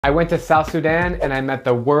I went to South Sudan and I met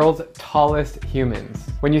the world's tallest humans.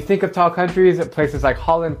 When you think of tall countries, places like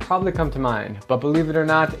Holland probably come to mind, but believe it or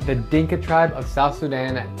not, the Dinka tribe of South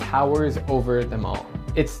Sudan towers over them all.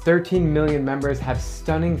 Its 13 million members have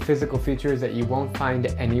stunning physical features that you won't find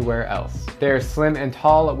anywhere else. They are slim and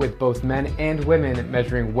tall, with both men and women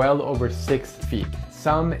measuring well over 6 feet.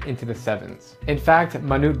 Some into the 7s. In fact,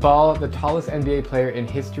 Manute Bal, the tallest NBA player in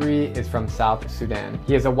history, is from South Sudan.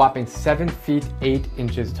 He is a whopping 7 feet 8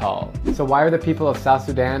 inches tall. So why are the people of South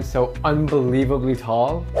Sudan so unbelievably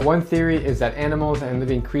tall? One theory is that animals and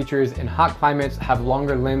living creatures in hot climates have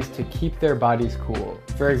longer limbs to keep their bodies cool.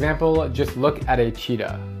 For example, just look at a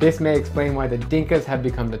cheetah. This may explain why the Dinkas have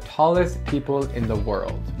become the tallest people in the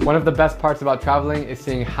world. One of the best parts about traveling is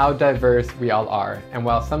seeing how diverse we all are, and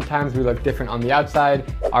while sometimes we look different on the outside,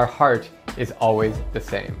 our heart is always the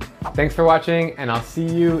same. Thanks for watching, and I'll see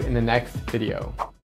you in the next video.